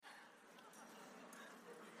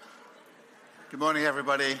Good morning,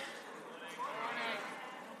 everybody.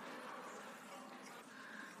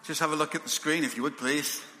 Just have a look at the screen, if you would,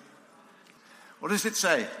 please. What does it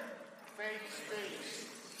say? Faith speaks.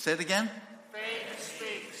 Say it again. Faith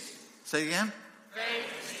speaks. Say it again.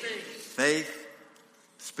 Faith speaks. Faith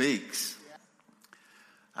speaks.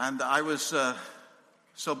 And I was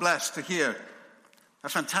so blessed to hear a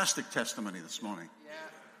fantastic testimony this morning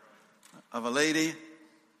of a lady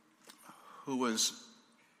who was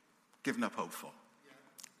given up hope for.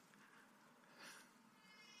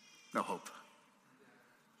 No hope.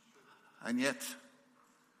 And yet,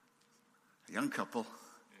 a young couple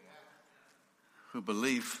who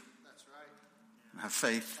believe and have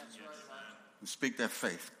faith and speak their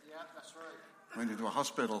faith went into a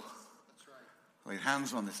hospital, laid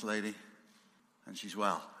hands on this lady, and she's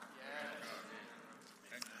well.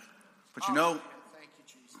 But you know,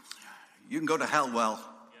 you can go to hell well.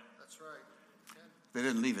 They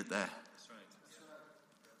didn't leave it there.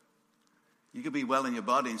 You could be well in your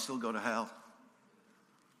body and still go to hell.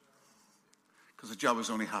 Because the job was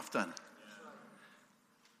only half done.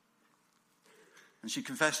 And she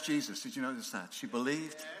confessed Jesus. Did you notice that? She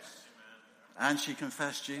believed and she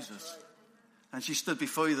confessed Jesus. And she stood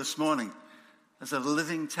before you this morning as a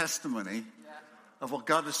living testimony of what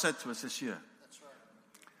God has said to us this year.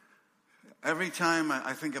 Every time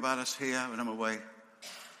I think about us here when I'm away,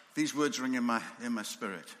 these words ring in my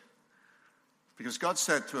spirit. Because God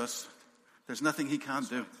said to us, there's nothing he can't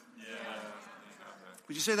do.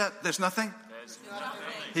 Would you say that? There's nothing?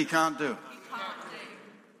 He can't do.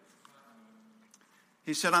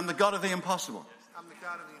 He said, I'm the God of the impossible. I'm the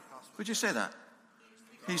God of the impossible. Would you say that?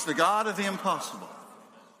 He's the God of the impossible.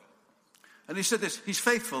 And he said this, he's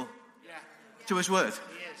faithful to his word.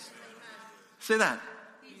 He is. Say that.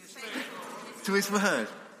 He is faithful. To his word.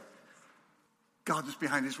 God is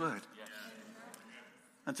behind his word.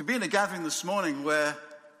 And to be in a gathering this morning where,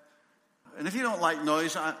 and if you don't like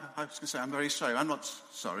noise, I was going to say, I'm very sorry. I'm not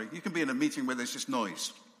sorry. You can be in a meeting where there's just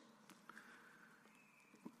noise.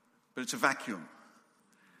 But it's a vacuum.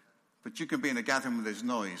 But you can be in a gathering where there's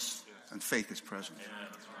noise and faith is present.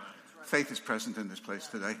 Faith is present in this place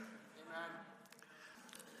today.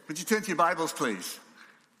 Would you turn to your Bibles, please?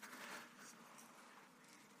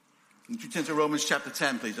 Would you turn to Romans chapter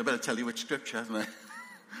 10, please? I better tell you which scripture, haven't I?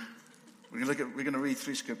 We're going to read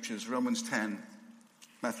three scriptures, Romans 10,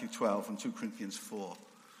 Matthew 12, and 2 Corinthians 4.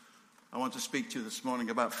 I want to speak to you this morning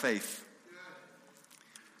about faith.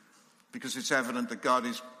 Because it's evident that God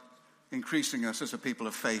is increasing us as a people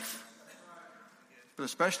of faith. But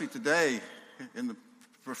especially today, in the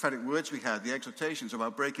prophetic words we had, the exhortations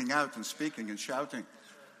about breaking out and speaking and shouting.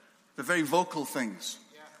 The very vocal things.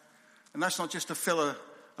 And that's not just to fill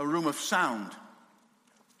a room of sound.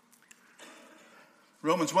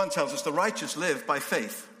 Romans 1 tells us the righteous live by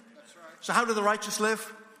faith. That's right. So how do the righteous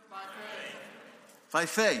live? By faith. By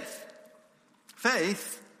faith.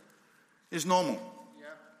 Faith is normal. Yeah,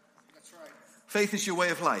 that's right. Faith is your way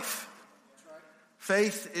of life. That's right.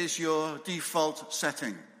 Faith is your default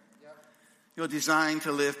setting. Yeah. You're designed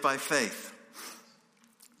to live by faith.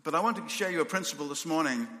 But I want to share you a principle this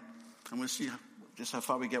morning, and we'll see just how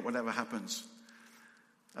far we get, whatever happens.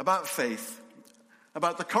 About faith,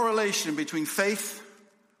 about the correlation between faith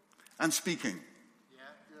and speaking. Yeah,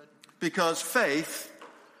 good. Because faith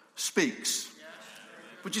speaks.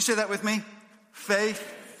 Would you say that with me?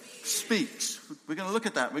 Faith speaks. We're going to look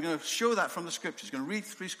at that. We're going to show that from the scriptures. We're going to read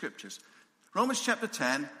three scriptures. Romans chapter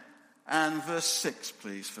 10 and verse 6,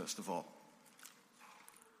 please, first of all.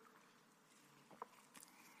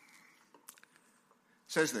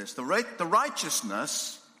 It says this, the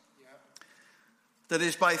righteousness that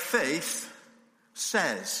is by faith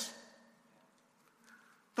says.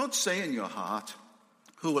 Don't say in your heart,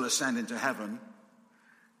 who will ascend into heaven?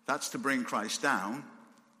 That's to bring Christ down.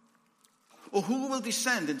 Or who will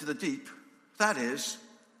descend into the deep? That is,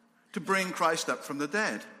 to bring Christ up from the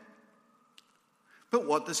dead. But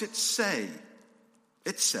what does it say?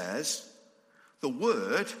 It says, the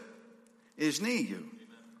word is near you.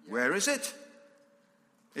 Where is it?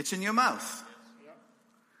 It's in your mouth.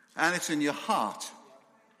 And it's in your heart.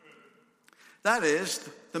 That is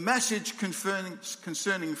the message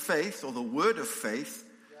concerning faith, or the word of faith,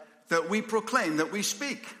 that we proclaim, that we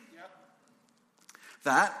speak.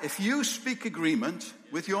 That if you speak agreement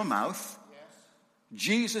with your mouth,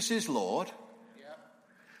 Jesus is Lord,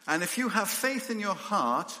 and if you have faith in your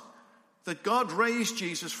heart that God raised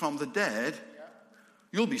Jesus from the dead,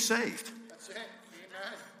 you'll be saved. That's it.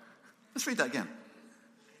 Amen. Let's read that again.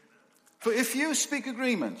 For if you speak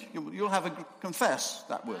agreement, you'll have confess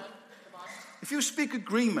that word. If you speak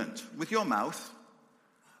agreement with your mouth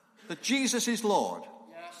that Jesus is Lord,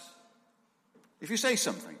 Yes. if you say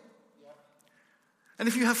something. And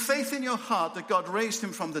if you have faith in your heart that God raised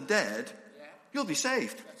him from the dead, you'll be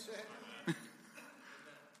saved. That's it.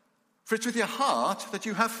 For it's with your heart that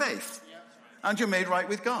you have faith. And you're made right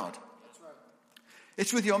with God. That's right.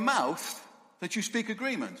 It's with your mouth that you speak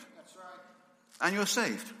agreement. That's right. And you're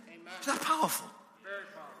saved. Amen. Is that powerful? Very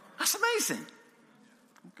powerful. That's amazing.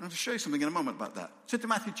 I'm going to show you something in a moment about that. Turn to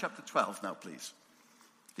Matthew chapter 12 now, please.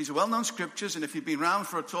 These are well-known scriptures, and if you've been around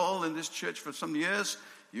for at all in this church for some years,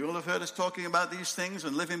 you will have heard us talking about these things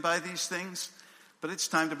and living by these things. But it's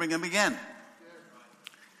time to bring them again.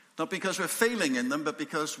 Not because we're failing in them, but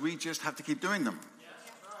because we just have to keep doing them.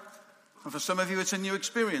 And for some of you, it's a new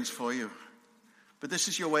experience for you. But this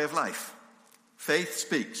is your way of life. Faith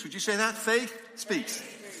speaks. Would you say that? Faith speaks.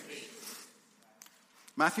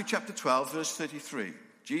 Matthew chapter 12, verse 33.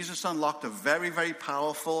 Jesus unlocked a very, very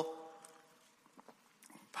powerful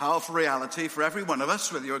reality for every one of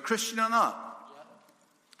us, whether you're a Christian or not.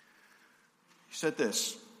 He said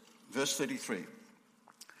this, verse 33.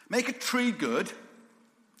 Make a tree good,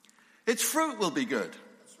 its fruit will be good.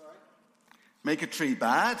 That's right. Make a tree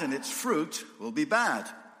bad, and its fruit will be bad.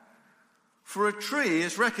 For a tree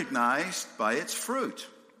is recognized by its fruit.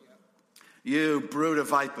 You brood of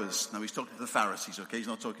vipers. Now he's talking to the Pharisees, okay? He's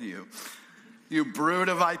not talking to you. You brood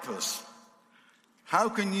of vipers. How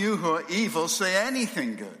can you who are evil say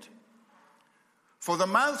anything good? For the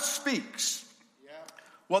mouth speaks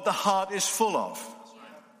what the heart is full of.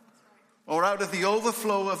 Or out of the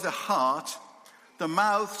overflow of the heart, the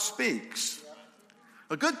mouth speaks.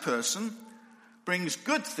 A good person brings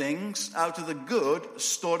good things out of the good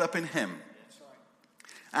stored up in him.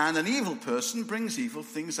 And an evil person brings evil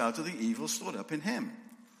things out of the evil stored up in him.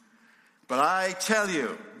 But I tell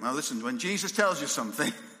you, now listen, when Jesus tells you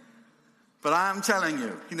something, but I'm telling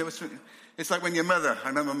you, it's like when your mother, I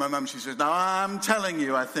remember my mum, she says, now I'm telling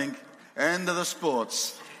you, I think, end of the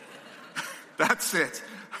sports. That's it.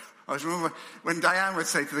 I remember when Diane would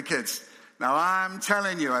say to the kids, now I'm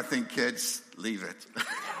telling you, I think, kids, leave it.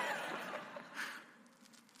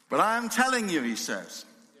 But I'm telling you, he says,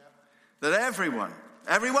 that every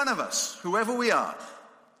one of us, whoever we are,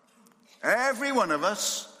 every one of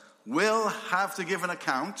us will have to give an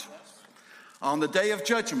account on the day of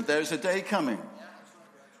judgment. There's a day coming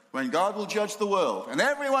when God will judge the world, and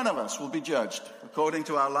every one of us will be judged according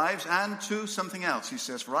to our lives and to something else. He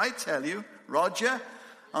says, for I tell you, Roger,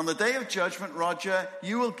 on the day of judgment, Roger,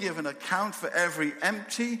 you will give an account for every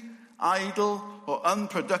empty, idle, or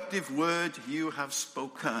unproductive word you have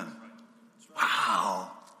spoken.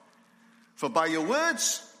 Wow. For by your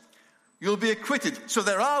words, you'll be acquitted. So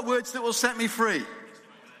there are words that will set me free.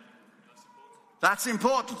 That's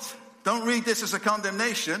important. Don't read this as a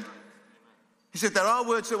condemnation. He said there are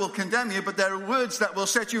words that will condemn you, but there are words that will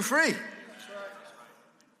set you free.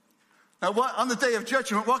 Now, on the day of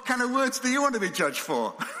judgment, what kind of words do you want to be judged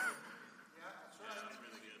for?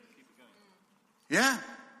 Yeah?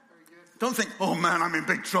 Don't think, oh man, I'm in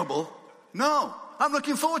big trouble. No, I'm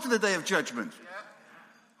looking forward to the day of judgment.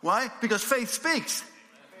 Why? Because faith speaks.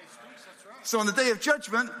 So on the day of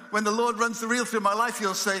judgment, when the Lord runs the reel through my life,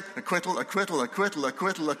 he'll say, acquittal, acquittal, acquittal,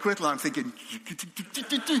 acquittal, acquittal. I'm thinking,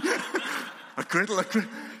 acquittal, acquittal.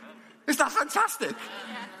 Isn't that fantastic?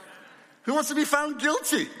 Who wants to be found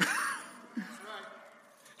guilty?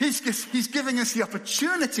 He's giving us the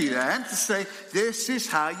opportunity then to say, this is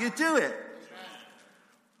how you do it.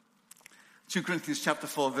 2 Corinthians chapter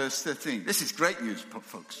 4, verse 13. This is great news,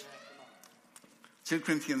 folks. 2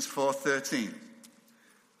 Corinthians 4:13.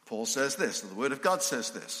 Paul says this, the Word of God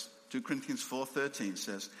says this. 2 Corinthians 4:13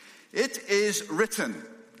 says, it is written.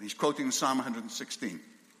 He's quoting Psalm 116.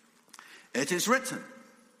 It is written.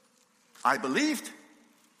 I believed,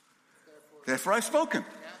 therefore I've spoken.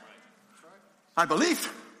 I believed,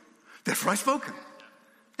 therefore I've spoken.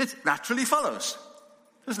 It naturally follows,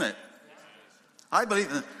 doesn't it? I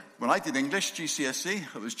believe that when I did English,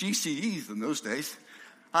 GCSE, it was GCE in those days.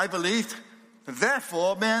 I believed,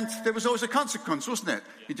 therefore meant there was always a consequence, wasn't it?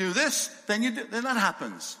 You do this, then that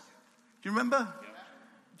happens. Do you remember?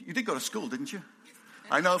 You did go to school, didn't you?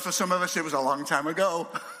 I know for some of us it was a long time ago.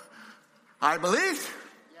 I believed,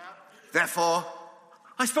 therefore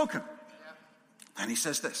I've spoken. And he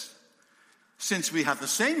says this. Since we have the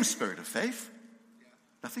same spirit of faith,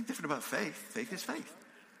 nothing different about faith. Faith is faith.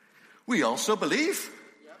 We also believe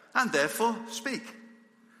and therefore speak.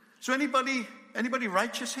 So anybody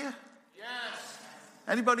righteous here? Yes.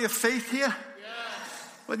 Anybody of faith here? Yes.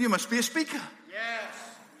 Well, you must be a speaker. Yes.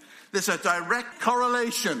 There's a direct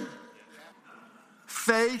correlation.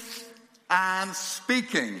 Faith and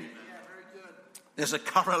speaking. Yeah, very good. There's a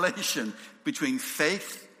correlation between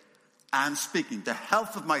faith and speaking. The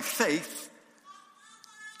health of my faith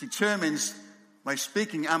determines my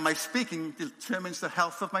speaking, and my speaking determines the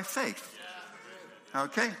health of my faith.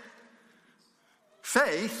 Okay?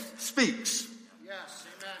 Faith speaks. Yes.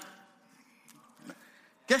 Amen.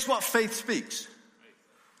 Guess what faith speaks?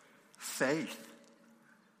 Faith.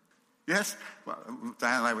 Yes? Well,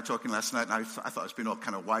 Diane and I were talking last night, and I thought it was been all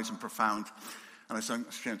kind of wise and profound. And I said,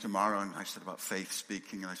 tomorrow, and I said about faith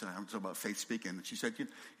speaking, and I said, I'm talking about faith speaking. And she said,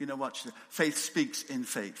 you know what? She said, faith speaks in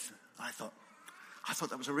faith. I thought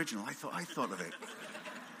that was original. I thought of it.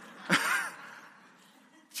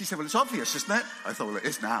 She said, well, it's obvious, isn't it? I thought, well, it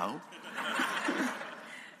is now.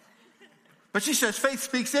 But she says faith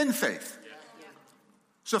speaks in faith.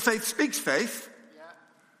 So faith speaks faith,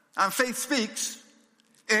 and faith speaks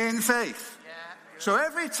in faith. So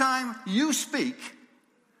every time you speak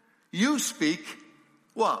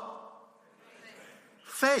what?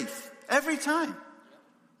 Faith. Every time.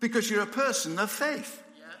 Because you're a person of faith.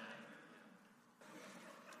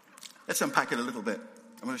 Let's unpack it a little bit.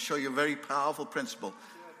 I'm going to show you a very powerful principle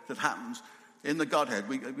that happens in the Godhead.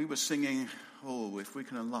 We were singing, if we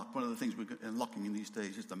can unlock, one of the things we're unlocking in these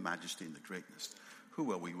days is the majesty and the greatness.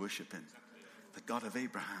 Who are we worshiping? The God of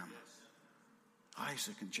Abraham,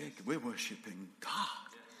 Isaac, and Jacob. We're worshiping God.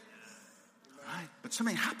 Right? But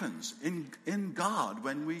something happens in God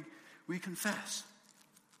when we confess.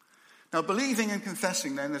 Now, believing and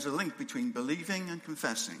confessing, then, there's a link between believing and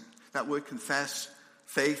confessing. That word confess,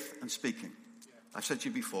 faith, and speaking. I've said to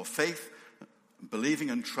you before, faith, believing,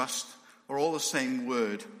 and trust are all the same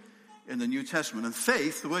word in the New Testament. And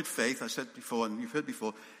faith, the word faith, I said before, and you've heard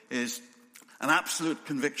before, is an absolute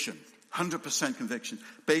conviction, 100% conviction,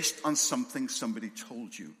 based on something somebody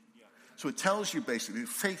told you. So it tells you basically,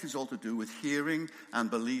 faith is all to do with hearing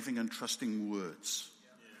and believing and trusting words.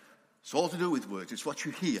 It's all to do with words. It's what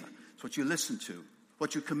you hear. It's what you listen to.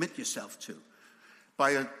 What you commit yourself to.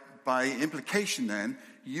 By implication then,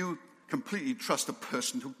 you completely trust the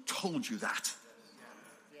person who told you that.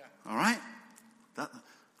 All right?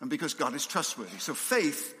 And because God is trustworthy. So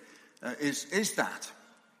faith is that.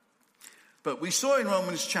 But we saw in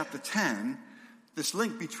Romans chapter 10 this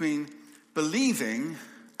link between believing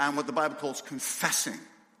and what the Bible calls confessing.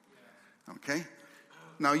 Okay?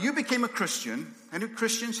 Now, you became a Christian. Any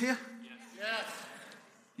Christians here? Yes.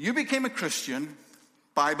 You became a Christian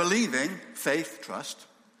by believing, faith, trust,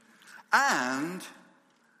 and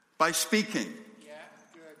by speaking. Yeah,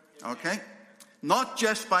 good. Okay? Not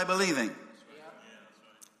just by believing.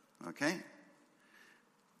 Okay?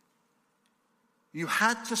 You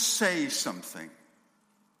had to say something.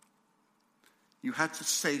 You had to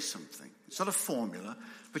say something. It's not a formula,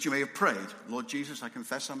 but you may have prayed, Lord Jesus, I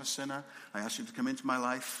confess I'm a sinner. I ask you to come into my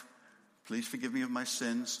life. Please forgive me of my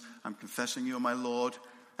sins. I'm confessing you are my Lord.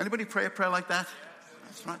 Anybody pray a prayer like that?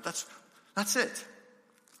 That's right. That's it.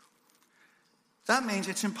 That means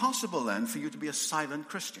it's impossible then for you to be a silent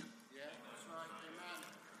Christian. Yeah, that's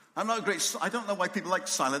right. Amen. I don't know why people like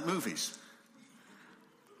silent movies.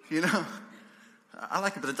 You know, I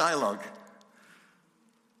like a bit of dialogue.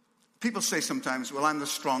 People say sometimes, well, I'm the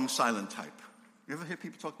strong silent type. You ever hear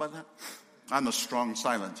people talk about that? I'm the strong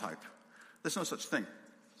silent type. There's no such thing.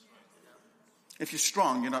 If you're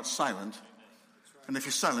strong, you're not silent. And if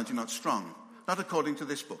you're silent, you're not strong. Not according to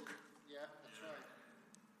this book. Yeah,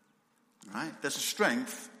 that's right. Right? There's a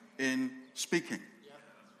strength in speaking. Yeah.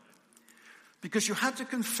 Because you had to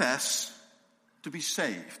confess to be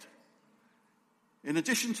saved. In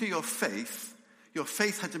addition to your faith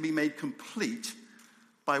had to be made complete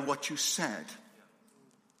by what you said.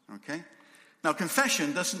 Okay? Now,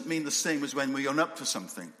 confession doesn't mean the same as when we own up to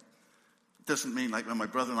something. It doesn't mean like when my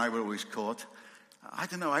brother and I were always caught. I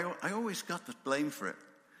don't know, I always got the blame for it.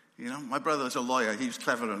 You know, my brother was a lawyer. He was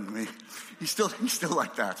cleverer than me. He's still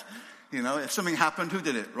like that. You know, if something happened, who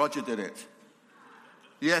did it? Roger did it.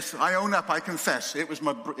 Yes, I own up, I confess. It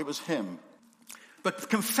was him. But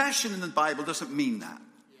confession in the Bible doesn't mean that.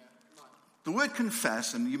 The word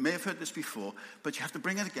confess, and you may have heard this before, but you have to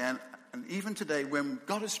bring it again. And even today, when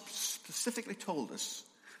God has specifically told us,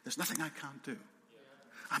 there's nothing I can't do.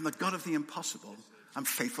 I'm the God of the impossible. I'm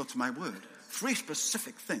faithful to my word. 3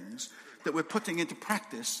 specific things that we're putting into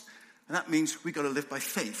practice, and that means we've got to live by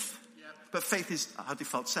faith. But faith is our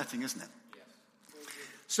default setting, isn't it?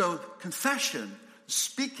 So confession,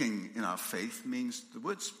 speaking in our faith, means, the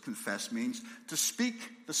word confess means to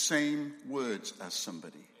speak the same words as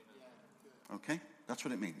somebody. Okay? That's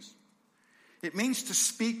what it means. It means to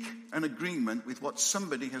speak an agreement with what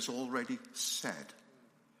somebody has already said.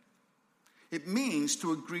 It means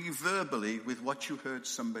to agree verbally with what you heard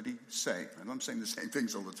somebody say. And I'm saying the same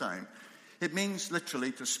things all the time. It means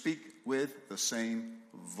literally to speak with the same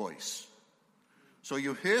voice. So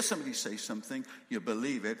you hear somebody say something, you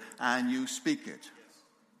believe it, and you speak it.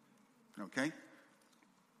 Okay?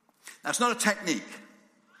 That's not a technique.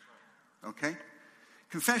 Okay?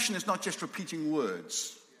 Confession is not just repeating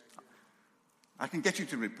words. I can get you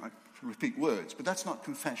to repeat words, but that's not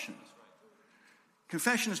confession.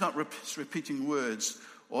 Confession is not repeating words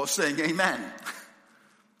or saying amen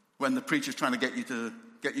when the preacher's trying to get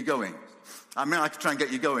you going. I mean, I could try and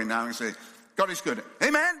get you going now and say, God is good.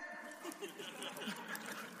 Amen!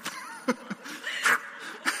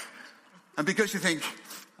 And because you think,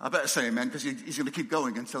 I better say amen, because he's going to keep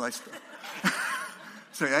going until I stop.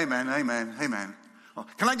 Say amen, amen, amen. Oh,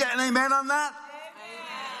 can I get an amen on that?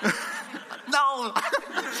 Amen. No!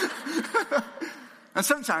 And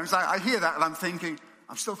sometimes I hear that and I'm thinking,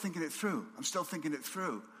 I'm still thinking it through.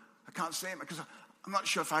 I can't say it because I'm not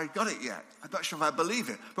sure if I got it yet. I'm not sure if I believe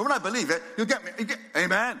it. But when I believe it, you'll get me.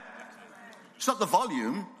 Amen. It's not the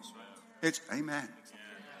volume. It's amen.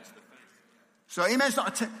 So amen's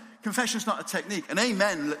not confession's not a technique. And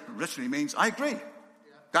amen literally means I agree.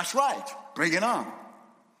 That's right. Bring it on.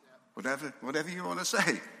 Whatever you want to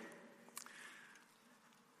say.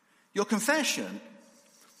 Your confession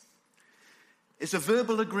is a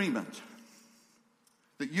verbal agreement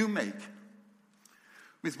that you make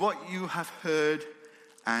with what you have heard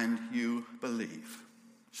and you believe.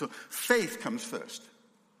 So faith comes first.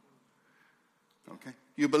 Okay?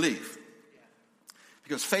 You believe.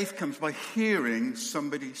 Because faith comes by hearing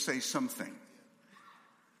somebody say something.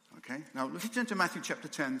 Okay? Now, let's turn to Matthew chapter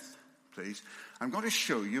 10, please. I'm going to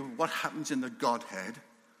show you what happens in the Godhead.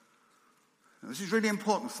 Now, this is really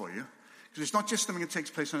important for you, because it's not just something that takes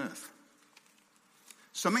place on earth.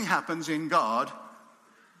 Something happens in God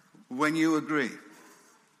when you agree.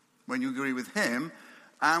 When you agree with him,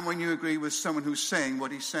 and when you agree with someone who's saying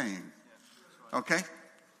what he's saying. Okay?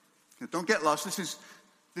 Now, don't get lost. This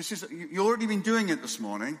is you've already been doing it this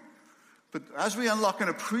morning, but as we unlock and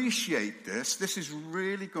appreciate this is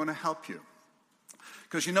really going to help you.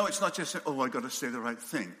 Because it's not just, I got to say the right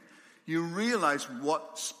thing. You realize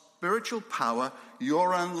what spiritual power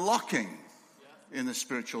you're unlocking in the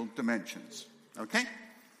spiritual dimensions. Okay?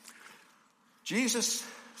 Jesus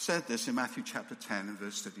said this in Matthew chapter 10 and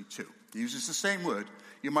verse 32. He uses the same word.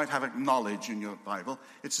 You might have acknowledge in your Bible.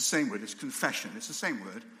 It's the same word. It's confession. It's the same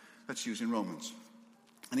word that's used in Romans.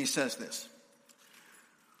 And he says this.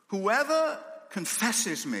 Whoever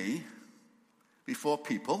confesses me before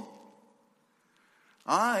people,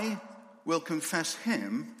 I will confess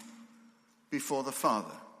him before the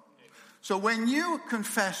Father. So when you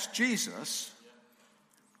confess Jesus,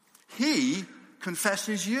 he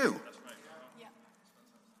confesses you.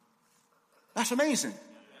 That's amazing.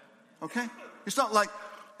 Okay? It's not like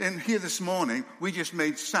in here this morning, we just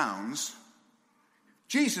made sounds.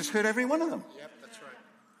 Jesus heard every one of them. Yep, that's right.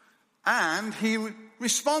 And he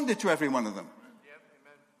responded to every one of them. Yep,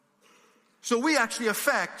 amen. So we actually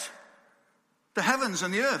affect the heavens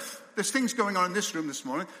and the earth. There's things going on in this room this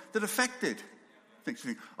morning that affected things.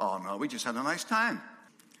 Oh no, we just had a nice time.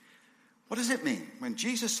 What does it mean? When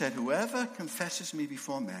Jesus said, whoever confesses me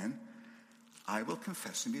before men, I will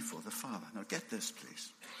confess him before the Father. Now get this,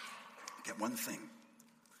 please. Get one thing.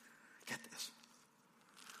 Get this.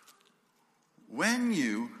 When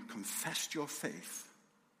you confessed your faith,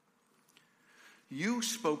 you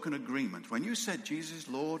spoke an agreement. When you said Jesus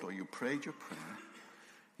Lord or you prayed your prayer,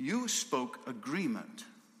 you spoke agreement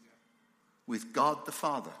with God the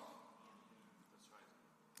Father.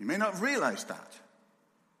 You may not realize that,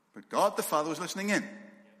 but God the Father was listening in.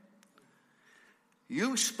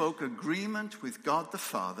 You spoke agreement with God the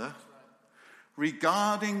Father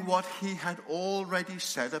regarding what he had already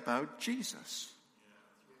said about Jesus.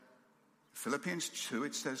 Philippians 2,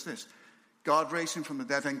 it says this. God raised him from the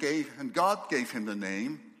dead and God gave him the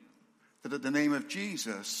name, that at the name of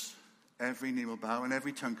Jesus, every knee will bow and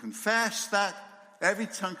every tongue confess that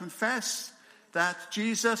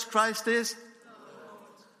Jesus Christ is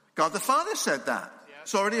God the Father said that.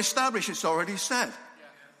 It's already established. It's already said.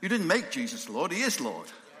 You didn't make Jesus Lord. He is Lord.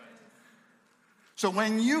 So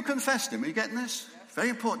when you confessed him, are you getting this? Very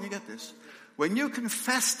important you get this. When you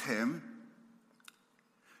confessed him,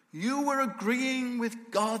 you were agreeing with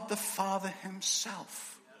God the Father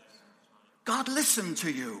himself. God listened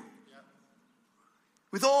to you.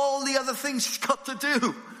 With all the other things he's got to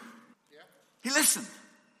do. He listened.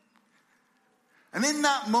 And in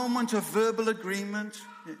that moment of verbal agreement,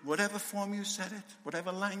 whatever form you said it,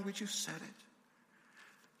 whatever language you said it,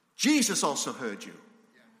 Jesus also heard you.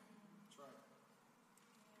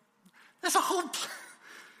 There's a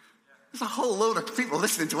whole load of people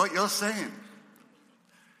listening to what you're saying.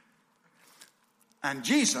 And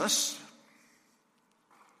Jesus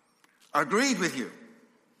agreed with you.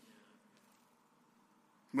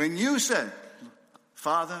 When you said,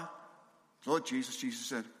 Father, Lord Jesus, Jesus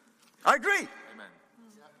said, I agree. Amen.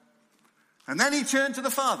 And then he turned to the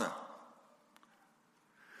Father.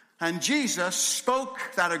 And Jesus spoke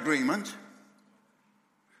that agreement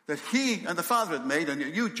that he and the Father had made, and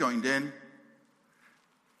you joined in.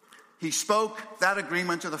 He spoke that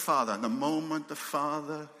agreement to the Father. And the moment the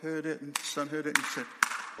Father heard it and the Son heard it, he said,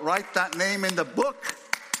 write that name in the book,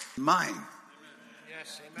 mine.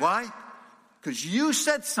 Yes, amen. Why? Because you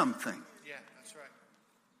said something. Yeah, that's right.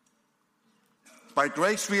 By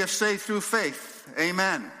grace we are saved through faith.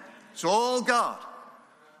 Amen. It's all God.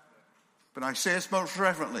 But I say this most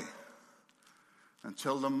reverently.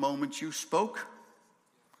 Until the moment you spoke,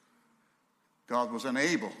 God was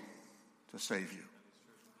unable to save you.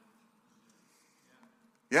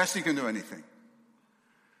 Yes, he can do anything.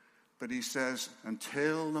 But he says,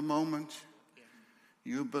 until the moment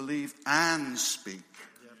you believe and speak,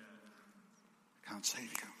 can't save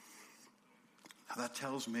you. Now that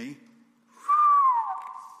tells me,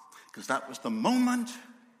 because that was the moment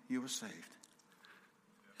you were saved.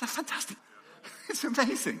 That's fantastic. It's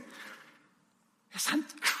amazing. It's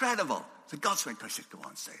incredible. So God spoke to me. I said, go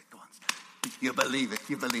on, say it, go on. You believe it,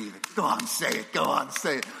 you believe it. Go on, say it, go on,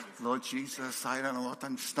 say it. Lord Jesus, I don't know what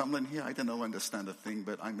I'm stumbling here. I don't know, understand a thing,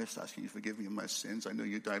 but I'm just asking you to forgive me of my sins. I know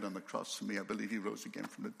you died on the cross for me. I believe you rose again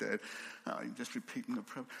from the dead. I'm just repeating the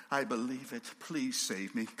prayer. I believe it. Please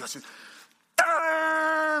save me. God says,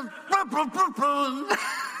 I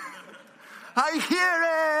hear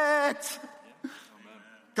it.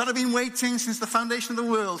 God, I've been waiting since the foundation of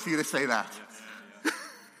the world for you to say that.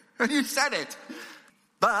 And you said it.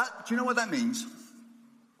 But, do you know what that means?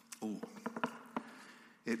 Oh,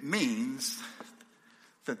 it means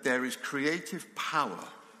that there is creative power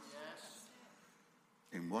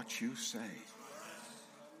in what you say.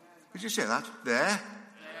 Did you say that? There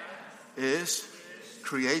is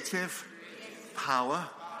creative power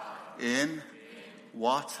in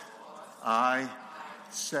what I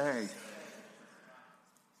say.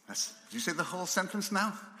 Did you say the whole sentence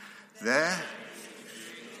now? There.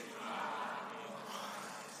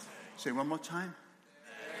 Say one more time.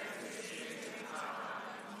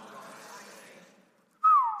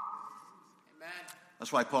 Amen.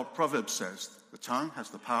 That's why Proverbs says the tongue has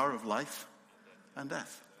the power of life and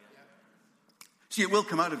death. See, it will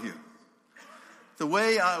come out of you. The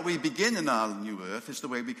way we begin in our new earth is the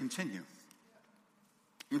way we continue.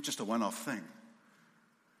 It's just a one-off thing.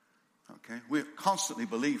 Okay? We're constantly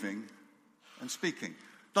believing and speaking.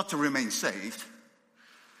 Not to remain saved.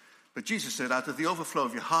 But Jesus said, out of the overflow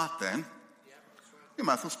of your heart then, your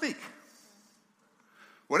mouth will speak.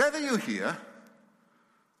 Whatever you hear,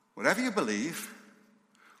 whatever you believe,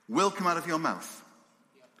 will come out of your mouth.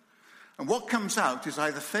 And what comes out is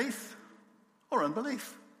either faith or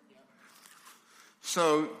unbelief.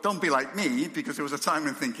 So don't be like me, because there was a time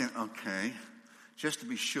when thinking, okay, just to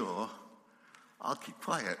be sure, I'll keep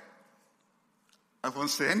quiet. I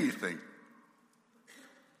won't say anything.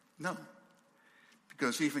 No.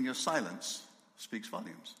 Because even your silence speaks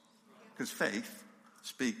volumes. Because faith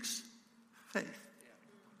speaks faith.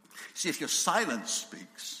 See, if your silence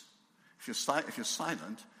speaks, if you're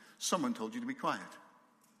silent, someone told you to be quiet.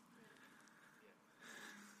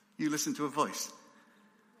 You listened to a voice.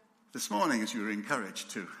 This morning, as you were encouraged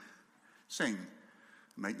to sing,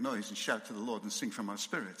 make noise and shout to the Lord and sing from our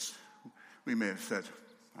spirits, we may have said,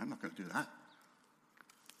 I'm not going to do that.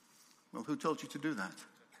 Well, who told you to do that?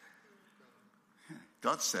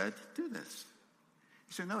 God said, do this.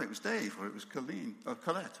 You said, no, it was Dave, or it was Colleen, or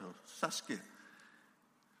Colette, or Saskia,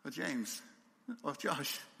 or James, or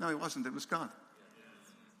Josh. No, it wasn't. It was God.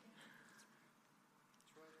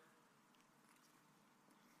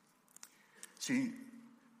 See,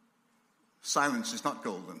 silence is not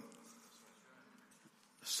golden.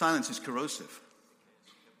 Silence is corrosive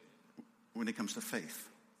when it comes to faith.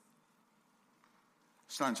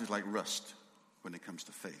 Silence is like rust when it comes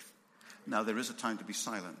to faith. Now, there is a time to be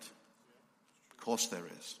silent. Of course there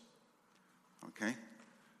is. Okay?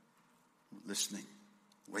 Listening,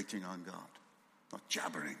 waiting on God, not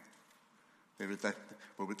jabbering.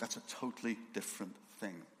 That's a totally different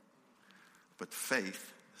thing. But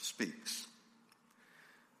faith speaks.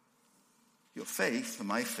 Your faith, or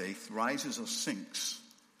my faith, rises or sinks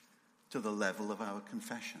to the level of our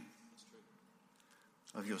confession.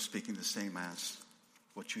 Of your speaking the same as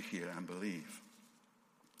what you hear and believe.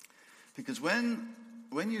 Because when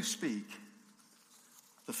you speak,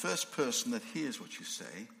 the first person that hears what you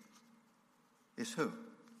say is who?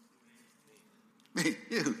 Me,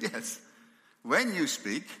 you, yes. When you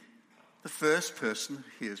speak, the first person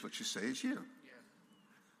who hears what you say is you.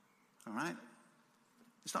 All right?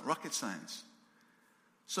 It's not rocket science.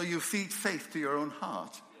 So you feed faith to your own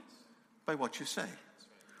heart by what you say.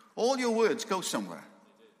 All your words go somewhere.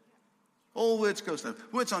 All words go somewhere.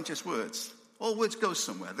 Words aren't just words. All words go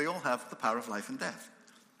somewhere. They all have the power of life and death.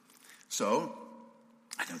 So,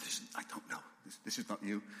 I don't know. This is not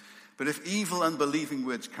you. But if evil, unbelieving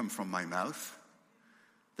words come from my mouth,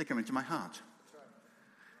 they come into my heart.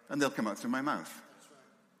 And they'll come out through my mouth.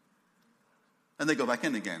 And they go back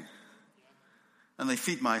in again. And they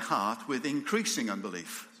feed my heart with increasing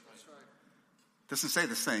unbelief. Doesn't say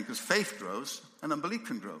the same, because faith grows and unbelief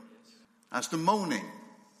can grow. As the moaning,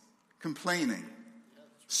 complaining,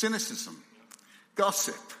 cynicism,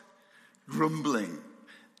 gossip, grumbling,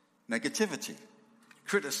 negativity,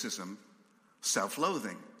 criticism,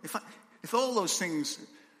 self-loathing. If all those things,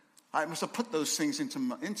 I must have put those things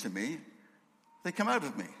into me, they come out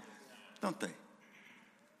of me, don't they?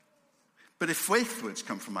 But if faith words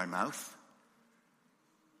come from my mouth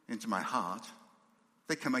into my heart,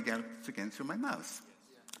 they come again through my mouth.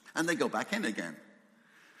 And they go back in again.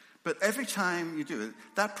 But every time you do it,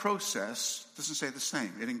 that process doesn't stay the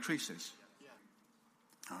same. It increases.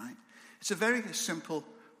 All right? It's a very simple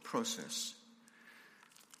process.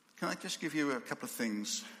 Can I just give you a couple of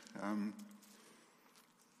things?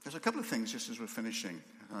 There's a couple of things just as we're finishing.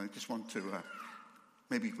 I just want to,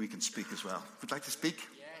 maybe we can speak as well. Would you like to speak?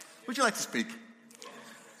 Yes. Would you like to speak? Yes.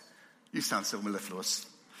 You sound so mellifluous.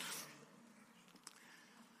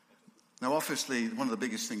 Now, obviously, one of the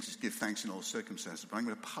biggest things is give thanks in all circumstances, but I'm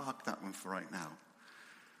going to park that one for right now.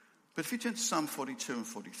 But if you turn to Psalm 42 and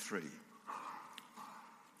 43,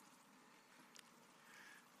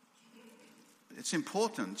 it's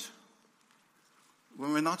important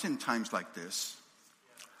when we're not in times like this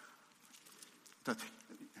that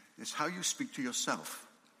it's how you speak to yourself.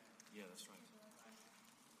 Yeah, that's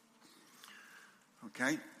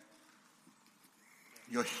right. Okay?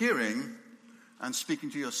 You're hearing and speaking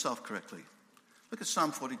to yourself correctly. Look at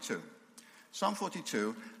Psalm 42. Psalm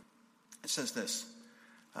 42, it says this.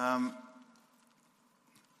 As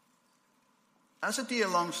a deer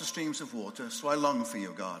longs for streams of water, so I long for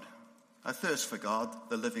you, God. I thirst for God,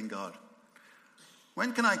 the living God.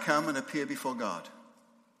 When can I come and appear before God?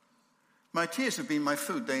 My tears have been my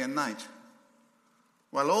food day and night.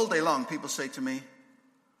 While all day long people say to me,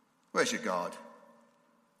 where's your God?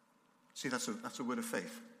 See, that's a word of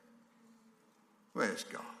faith. Where's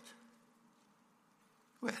God?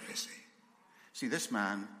 Where is he? See, this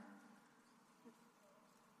man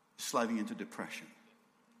is sliding into depression.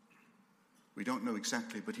 We don't know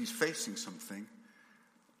exactly, but he's facing something,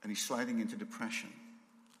 and he's sliding into depression.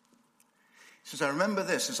 He says, I remember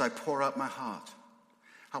this as I pour out my heart,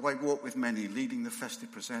 how I walk with many, leading the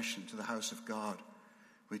festive procession to the house of God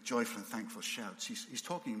with joyful and thankful shouts. He's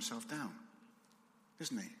talking himself down,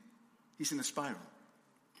 isn't he? He's in a spiral.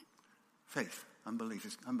 Faith. Unbelief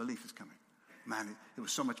is coming. Man, it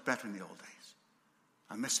was so much better in the old days.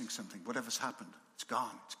 I'm missing something. Whatever's happened, it's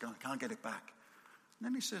gone. It's gone. I can't get it back. And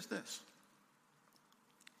then he says this.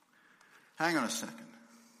 Hang on a second.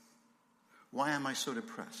 Why am I so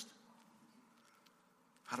depressed?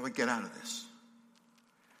 How do I get out of this?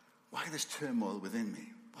 Why this turmoil within me?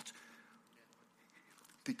 What?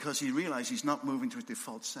 Because he realized he's not moving to his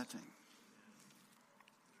default setting.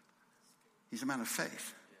 He's a man of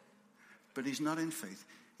faith. But he's not in faith.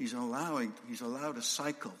 He's allowed a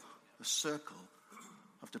circle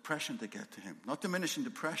of depression to get to him. Not diminishing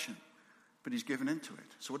depression, but he's given into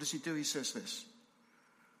it. So what does he do? He says this.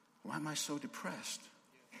 Why am I so depressed?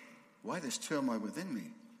 Why this turmoil within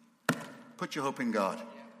me? Put your hope in God.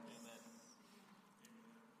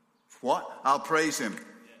 What? I'll praise him.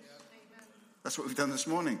 That's what we've done this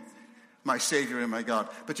morning. My Savior and my God.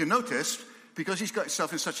 But you notice, because he's got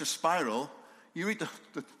himself in such a spiral, you read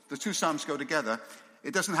the two Psalms go together.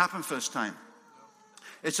 It doesn't happen first time.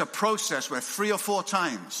 It's a process where 3 or 4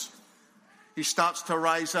 times he starts to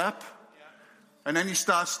rise up, and then he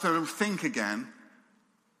starts to think again,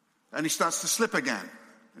 and he starts to slip again.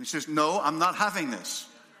 And he says, no, I'm not having this.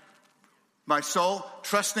 My soul,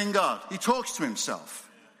 trust in God. He talks to himself.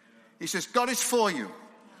 He says, God is for you.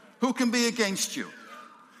 Who can be against you?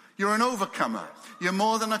 You're an overcomer. You're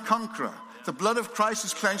more than a conqueror. The blood of Christ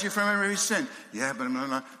has cleansed you from every sin. Yeah, but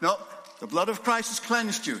no. The blood of Christ has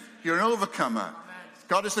cleansed you. You're an overcomer.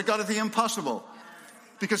 God is the God of the impossible.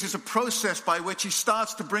 Because it's a process by which he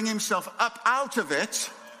starts to bring himself up out of it.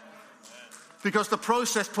 Because the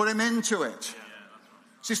process put him into it.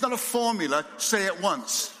 See, it's not a formula, say it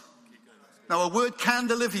once. Now, a word can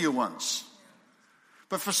deliver you once.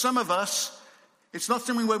 But for some of us, it's not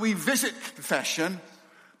something where we visit confession,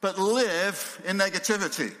 but live in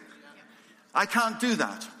negativity. I can't do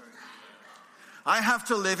that. I have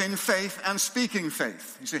to live in faith and speaking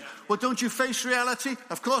faith. You say, well, don't you face reality?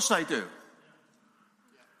 Of course I do.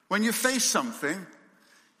 When you face something,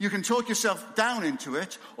 you can talk yourself down into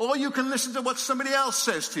it, or you can listen to what somebody else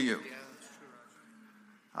says to you.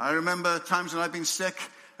 I remember times when I've been sick,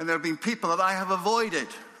 and there have been people that I have avoided.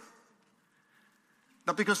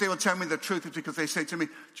 Not because they will tell me the truth, it's because they say to me,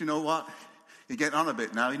 do you know what? You're getting on a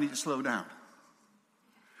bit now, you need to slow down.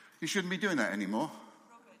 You shouldn't be doing that anymore.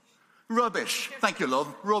 Rubbish. Thank you,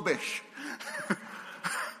 love. Rubbish.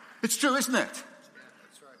 It's true, isn't it? Yeah,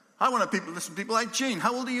 that's right. I want people to listen to people like Jean.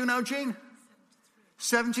 How old are you now, Jean?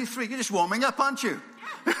 73. You're just warming up, aren't you?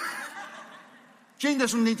 Jean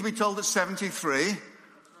doesn't need to be told at 73,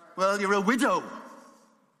 well, you're a widow.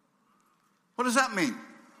 What does that mean?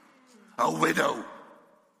 A widow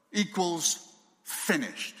equals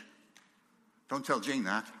finished. Don't tell Jean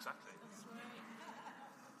that. Exactly.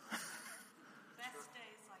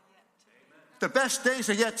 The best days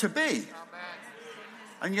are yet to be. Amen.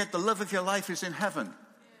 And yet the love of your life is in heaven.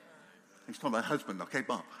 He's talking about husband, okay,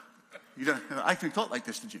 Bob? You don't, I can talk like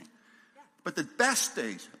this to Jean. But the best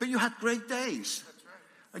days, but you had great days. That's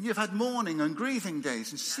right. And you've had mourning and grieving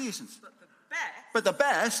days and seasons. But the best But the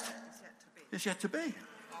best is yet to be. is yet to be. Amen.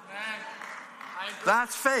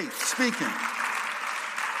 That's faith speaking.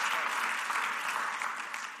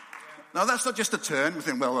 Now that's not just a turn. We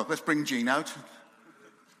think, well, let's bring Jean out.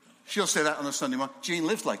 She'll say that on a Sunday morning. Jean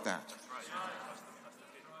lives like that.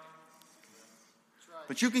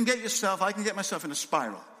 But you can get yourself, I can get myself in a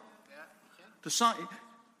spiral. The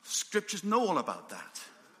scriptures know all about that.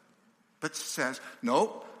 But it says,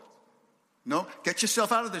 no, get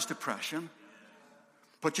yourself out of this depression.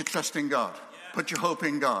 Put your trust in God. Put your hope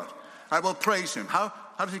in God. I will praise him. How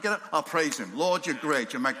does he get it? I'll praise him. Lord, you're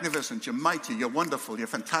great. You're magnificent. You're mighty. You're wonderful. You're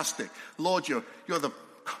fantastic. Lord, you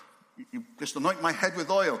just anoint my head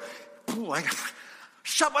with oil. I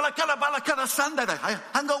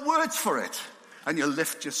haven't got words for it. And you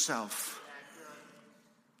lift yourself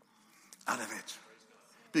out of it.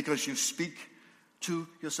 Because you speak to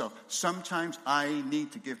yourself. Sometimes I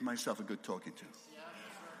need to give myself a good talking to.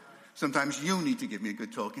 Sometimes you need to give me a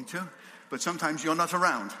good talking to. But sometimes you're not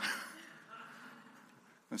around.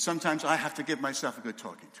 And sometimes I have to give myself a good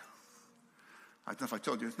talking to. I don't know if I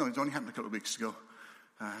told you. No, it only happened a couple of weeks ago.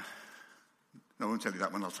 No, I won't tell you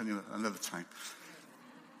that one. I'll tell you another time.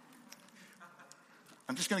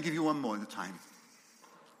 I'm just going to give you one more at a time.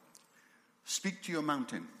 Speak to your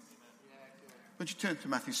mountain. Would you turn to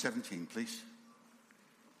Matthew 17, please?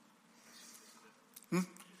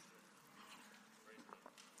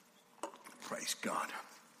 Praise God.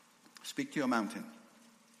 Speak to your mountain.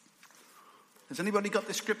 Has anybody got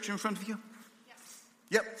this scripture in front of you? Yes.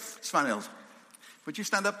 Yep, Svanhild. Would you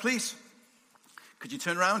stand up, please? Could you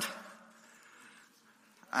turn around?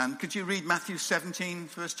 And could you read Matthew 17,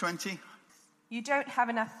 verse 20? You don't have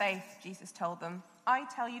enough faith, Jesus told them. I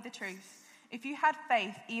tell you the truth. If you had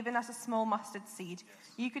faith, even as a small mustard seed,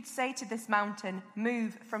 you could say to this mountain,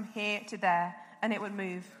 move from here to there, and it would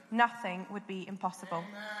move. Nothing would be impossible.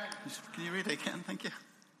 Can you read it again? Thank you.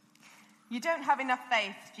 You don't have enough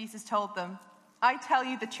faith, Jesus told them. I tell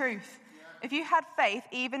you the truth. If you had faith,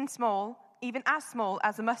 even as small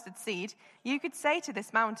as a mustard seed, you could say to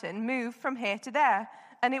this mountain, move from here to there,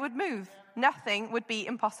 and it would move. Nothing would be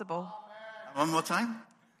impossible. One more time.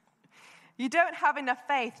 You don't have enough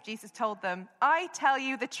faith, Jesus told them. I tell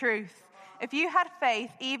you the truth. If you had faith,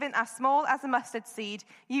 even as small as a mustard seed,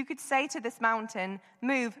 you could say to this mountain,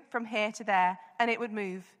 move from here to there, and it would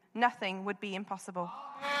move. Nothing would be impossible.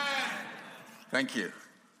 Thank you.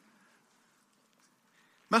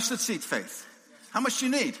 Mustard seed faith. How much do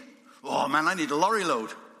you need? Oh man, I need a lorry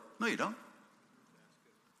load. No, you don't.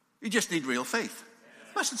 You just need real faith.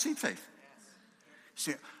 Mustard seed faith. You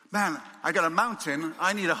see, man, I got a mountain.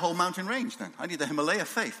 I need a whole mountain range then. I need the Himalaya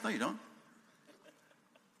faith. No, you don't.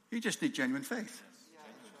 You just need genuine faith.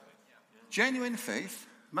 Genuine faith,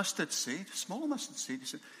 mustard seed, small mustard seed.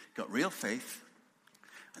 You got real faith.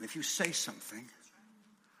 And if you say something,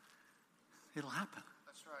 it'll happen.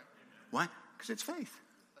 That's right. Why? Because it's faith.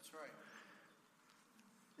 That's right.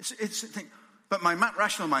 It's a thing. But my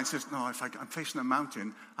rational mind says, no, if I'm facing a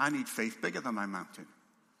mountain, I need faith bigger than my mountain.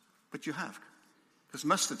 But you have. Because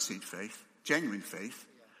mustard seed faith, genuine faith,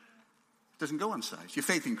 doesn't go on size. Your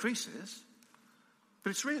faith increases,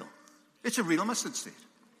 but it's real. It's a real mustard seed.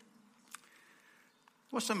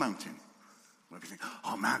 What's a mountain? Well, we think,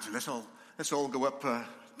 oh, mountain, let's all go up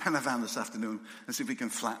Penavan this afternoon and see if we can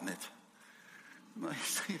flatten it. No,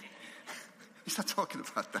 he's not talking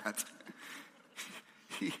about that.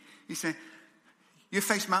 He's saying, you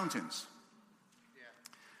face mountains.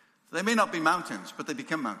 They may not be mountains, but they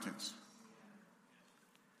become mountains.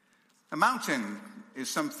 A mountain is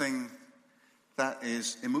something that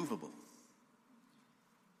is immovable,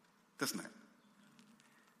 doesn't it?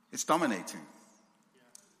 It's dominating.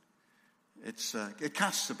 It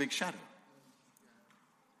casts a big shadow.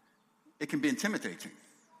 It can be intimidating.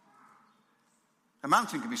 A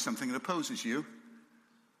mountain can be something that opposes you,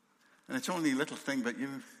 and it's only a little thing, but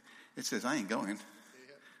it says, I ain't going.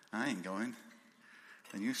 I ain't going.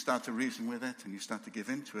 And you start to reason with it, and you start to give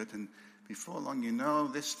into it, and before long you know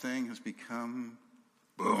this thing has become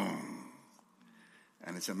boom.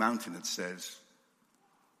 And it's a mountain that says,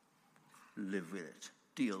 live with it,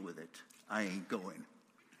 deal with it. I ain't going.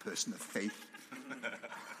 Person of faith.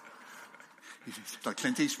 It's like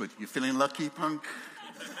Clint Eastwood. You feeling lucky, punk?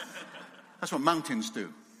 That's what mountains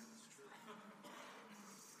do.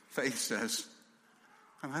 Faith says,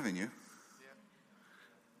 I'm having you.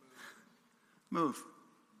 Move.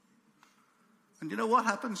 And you know what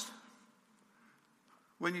happens?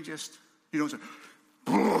 When you don't say,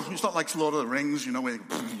 it's not like Lord of the Rings, you know, where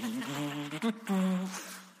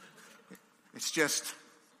it's just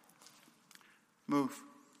move.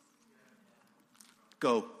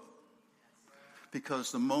 Go.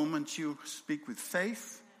 Because the moment you speak with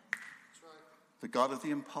faith, the God of the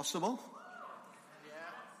impossible,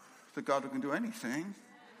 the God who can do anything,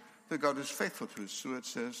 the God who's faithful to his word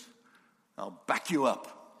says, I'll back you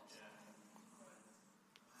up.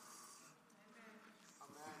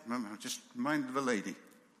 Remember, I just reminded of a lady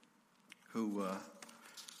who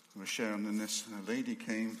was sharing in this. And a lady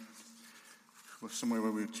came somewhere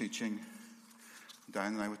where we were teaching.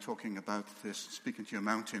 Diane and I were talking about this, speaking to your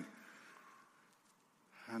mountain.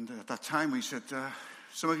 And at that time we said,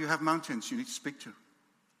 some of you have mountains you need to speak to.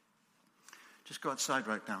 Just go outside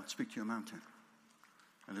right now and speak to your mountain.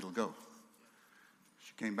 And it'll go.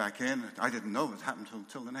 She came back in. I didn't know it happened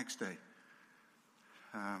until the next day.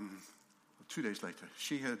 2 days later.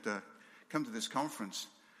 She had come to this conference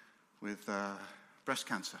with breast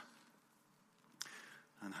cancer.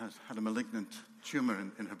 And had a malignant tumor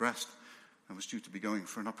in her breast. And was due to be going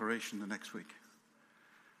for an operation the next week.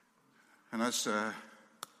 And as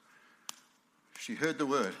she heard the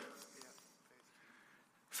word,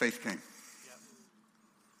 faith came.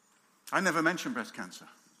 I never mentioned breast cancer.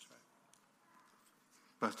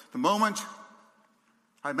 But the moment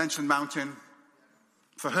I mentioned mountain,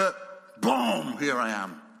 for her, boom, here I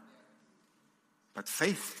am. But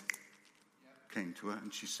faith came to her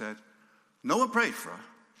and she said, no one prayed for her.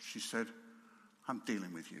 She said, I'm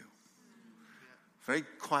dealing with you. Very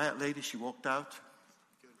quiet lady, she walked out,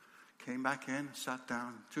 came back in, sat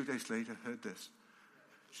down. 2 days later, heard this.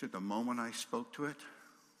 She said, the moment I spoke to it,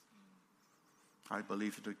 I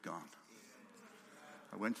believed it had gone.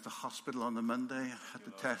 I went to the hospital on the Monday, had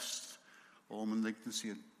the test. All malignancy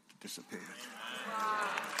had disappeared.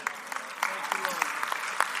 Thank you, Lord.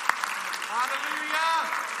 Hallelujah.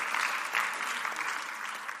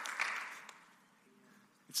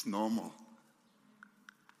 It's normal.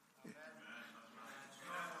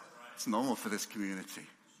 It's normal for this community.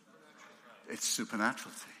 It's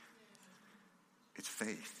supernaturality. It's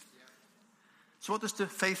faith. So what does the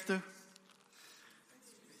faith do?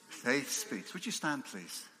 Faith speaks. Would you stand,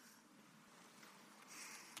 please?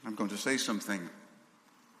 I'm going to say something.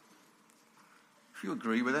 If you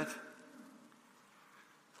agree with it,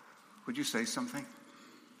 would you say something?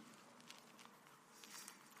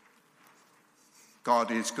 God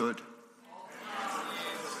is good.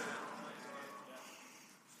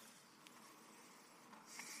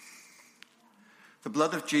 The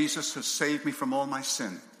blood of Jesus has saved me from all my sin.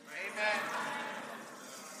 Amen.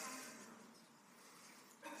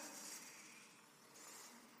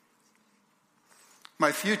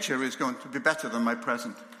 My future is going to be better than my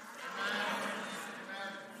present.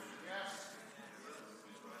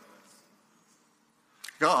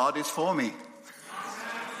 God is for me.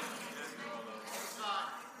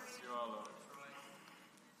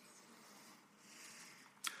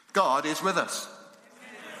 God is with us.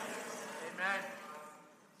 Amen.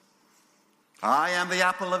 I am the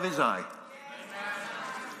apple of his eye.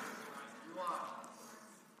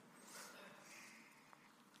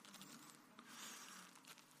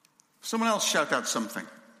 Someone else shout out something.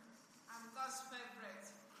 I'm God's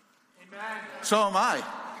favorite. Amen. So am I.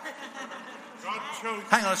 God chose.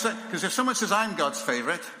 Hang on a sec, because if someone says I'm God's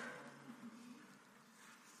favorite,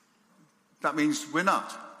 that means we're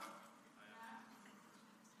not.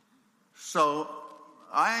 So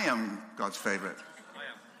I am God's favorite.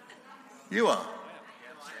 You are.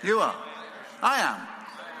 You are. I am.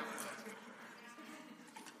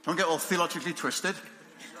 Don't get all theologically twisted.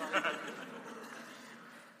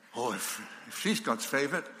 Oh, if she's God's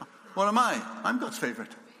favorite, what am I? I'm God's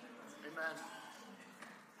favorite. Amen.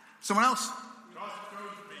 Someone else? God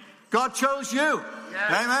chose me. God chose you.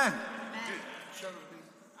 Yes. Amen.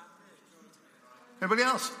 Anybody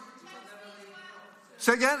else?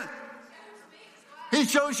 Say again. He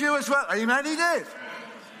chose you as well. Amen, he did.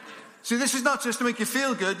 See, this is not just to make you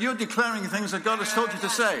feel good. You're declaring things that God has told you to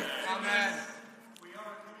say. Amen.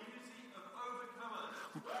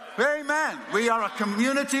 Amen. We are a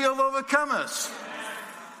community of overcomers.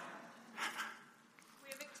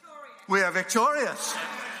 We are victorious.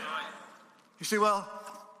 You see, well,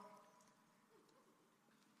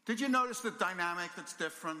 did you notice the dynamic that's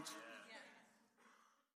different?